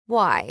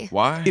Why?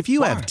 Why? If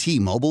you have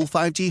T-Mobile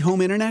 5G home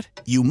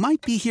internet, you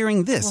might be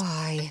hearing this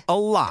Why? a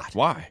lot.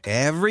 Why?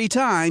 Every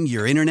time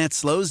your internet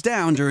slows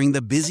down during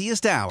the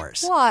busiest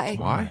hours. Why?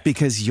 Why?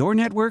 Because your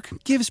network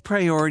gives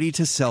priority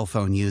to cell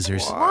phone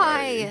users.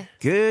 Why?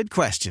 Good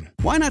question.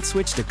 Why not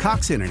switch to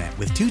Cox Internet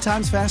with 2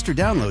 times faster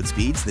download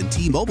speeds than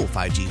T-Mobile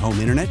 5G home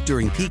internet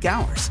during peak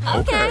hours?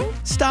 Okay.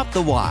 Stop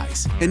the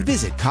whys and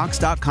visit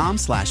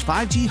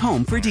cox.com/5G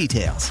home for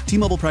details.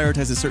 T-Mobile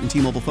prioritizes certain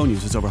T-Mobile phone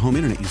users over home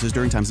internet users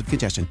during times of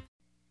congestion.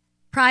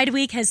 Pride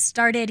Week has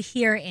started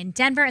here in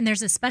Denver, and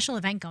there's a special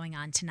event going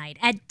on tonight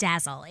at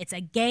Dazzle. It's a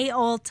gay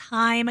old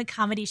time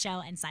comedy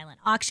show and silent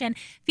auction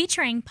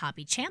featuring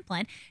Poppy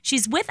Champlin.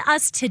 She's with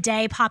us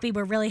today. Poppy,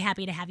 we're really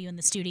happy to have you in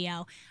the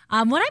studio.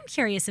 What I'm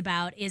curious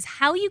about is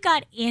how you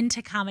got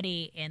into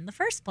comedy in the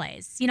first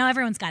place. You know,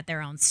 everyone's got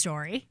their own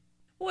story.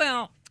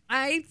 Well,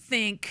 I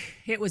think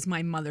it was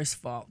my mother's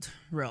fault,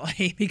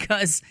 really,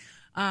 because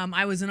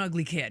I was an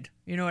ugly kid.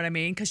 You know what I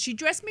mean? Because she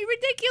dressed me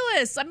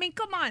ridiculous. I mean,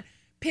 come on.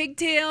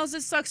 Pigtails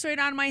that suck straight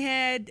out of my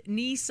head,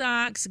 knee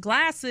socks,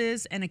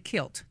 glasses, and a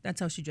kilt. That's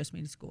how she dressed me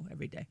to school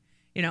every day.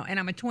 You know, and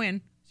I'm a twin.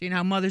 So you know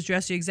how mothers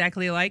dress you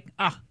exactly alike?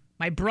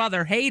 My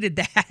brother hated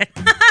that.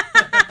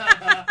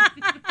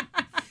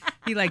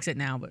 He likes it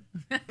now, but...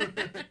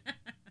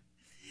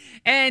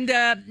 And,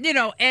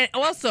 and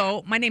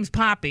also, my name's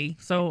Poppy.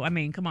 So, I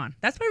mean, come on.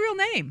 That's my real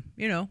name.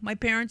 You know, my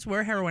parents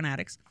were heroin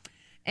addicts.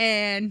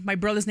 And my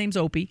brother's name's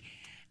Opie.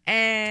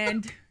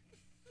 And...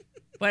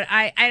 But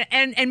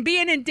and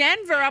being in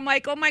Denver, I'm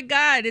like, oh my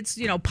God, it's,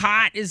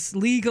 pot is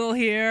legal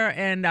here.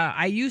 And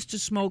I used to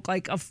smoke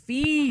like a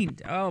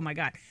fiend. Oh my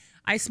God.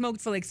 I smoked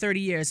for like 30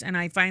 years and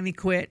I finally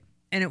quit.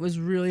 And it was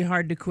really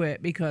hard to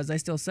quit because I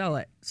still sell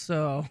it.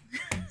 So.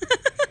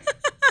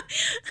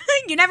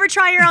 You never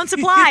try your own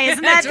supply.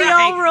 Isn't that the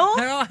old rule?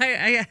 No,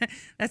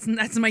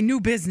 that's my new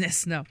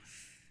business. No,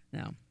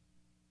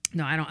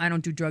 I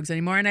don't do drugs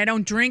anymore. And I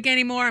don't drink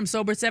anymore. I'm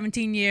sober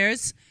 17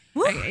 years.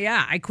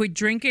 I quit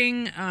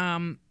drinking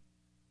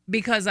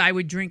because I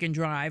would drink and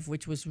drive,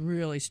 which was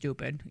really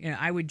stupid.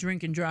 I would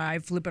drink and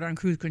drive, flip it on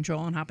cruise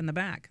control, and hop in the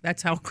back.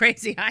 That's how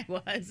crazy I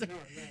was.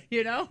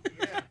 You know?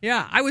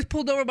 Yeah. I was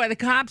pulled over by the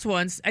cops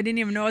once. I didn't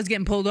even know I was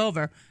getting pulled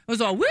over. It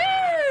was all, woo,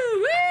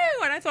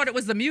 woo, and I thought it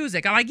was the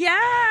music. I'm like,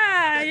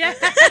 yeah.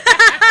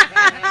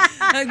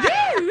 Like,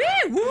 woo,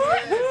 woo, woo,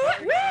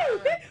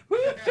 woo,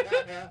 woo.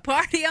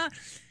 Party on.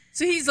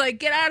 So he's like,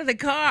 get out of the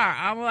car.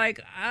 I'm like,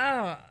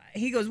 oh.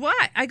 He goes,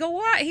 what? I go,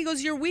 what? He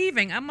goes, you're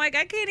weaving. I'm like,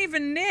 I can't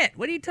even knit.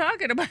 What are you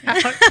talking about?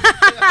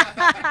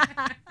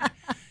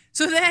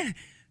 So then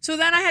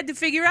I had to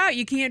figure out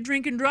you can't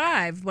drink and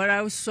drive. But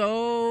I was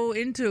so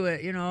into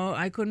it,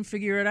 I couldn't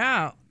figure it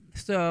out.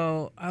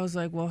 So I was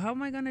like, well, how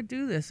am I going to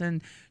do this?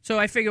 And so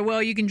I figured,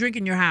 well, you can drink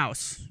in your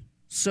house.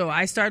 So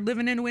I started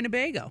living in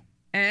Winnebago.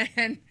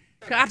 And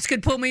cops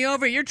could pull me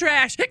over. You're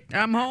trash.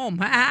 I'm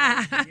home.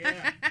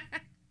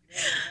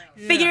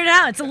 Figured it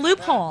out. It's a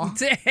loophole.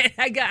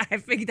 I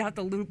figured out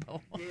the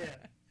loophole. Yeah.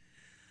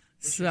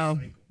 So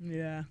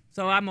yeah.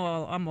 So I'm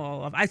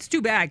all. It's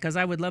too bad because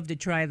I would love to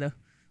try the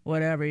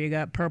whatever you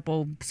got,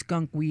 purple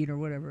skunk weed or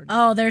whatever.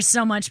 Oh, there's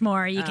so much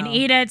more. You can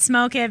eat it,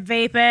 smoke it,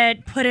 vape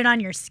it, put it on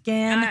your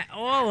skin.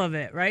 All of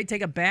it, right?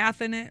 Take a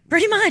bath in it.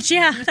 Pretty much,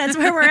 yeah. That's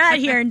where we're at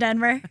here in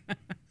Denver.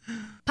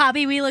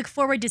 Poppy, we look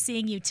forward to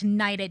seeing you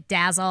tonight at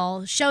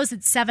Dazzle. Show's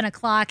at 7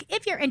 o'clock.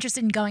 If you're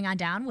interested in going on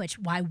down, which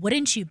why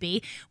wouldn't you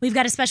be, we've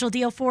got a special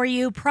deal for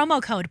you.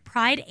 Promo code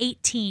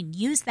PRIDE18.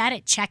 Use that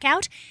at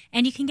checkout,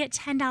 and you can get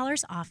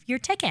 $10 off your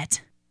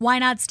ticket. Why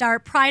not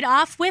start Pride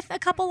off with a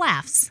couple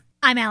laughs?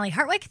 I'm Allie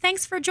Hartwick.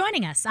 Thanks for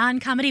joining us on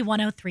Comedy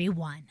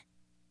 103.1.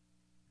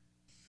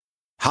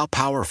 How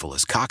powerful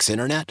is Cox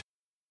Internet?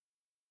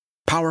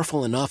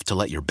 Powerful enough to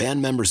let your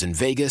band members in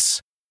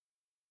Vegas,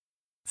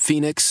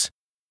 Phoenix,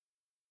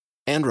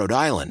 and Rhode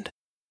Island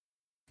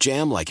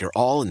jam like you're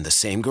all in the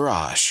same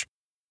garage.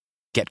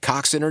 Get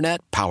Cox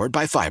Internet powered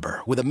by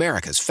fiber with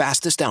America's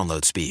fastest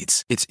download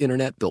speeds. It's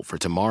internet built for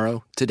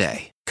tomorrow,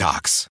 today.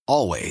 Cox,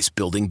 always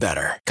building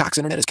better. Cox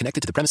Internet is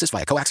connected to the premises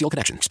via coaxial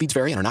connection. Speeds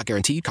vary and are not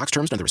guaranteed. Cox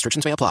terms and other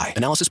restrictions may apply.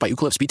 Analysis by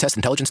Ookla of Speed Test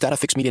Intelligence Data.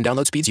 Fixed median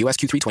download speeds. US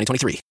Q3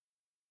 2023.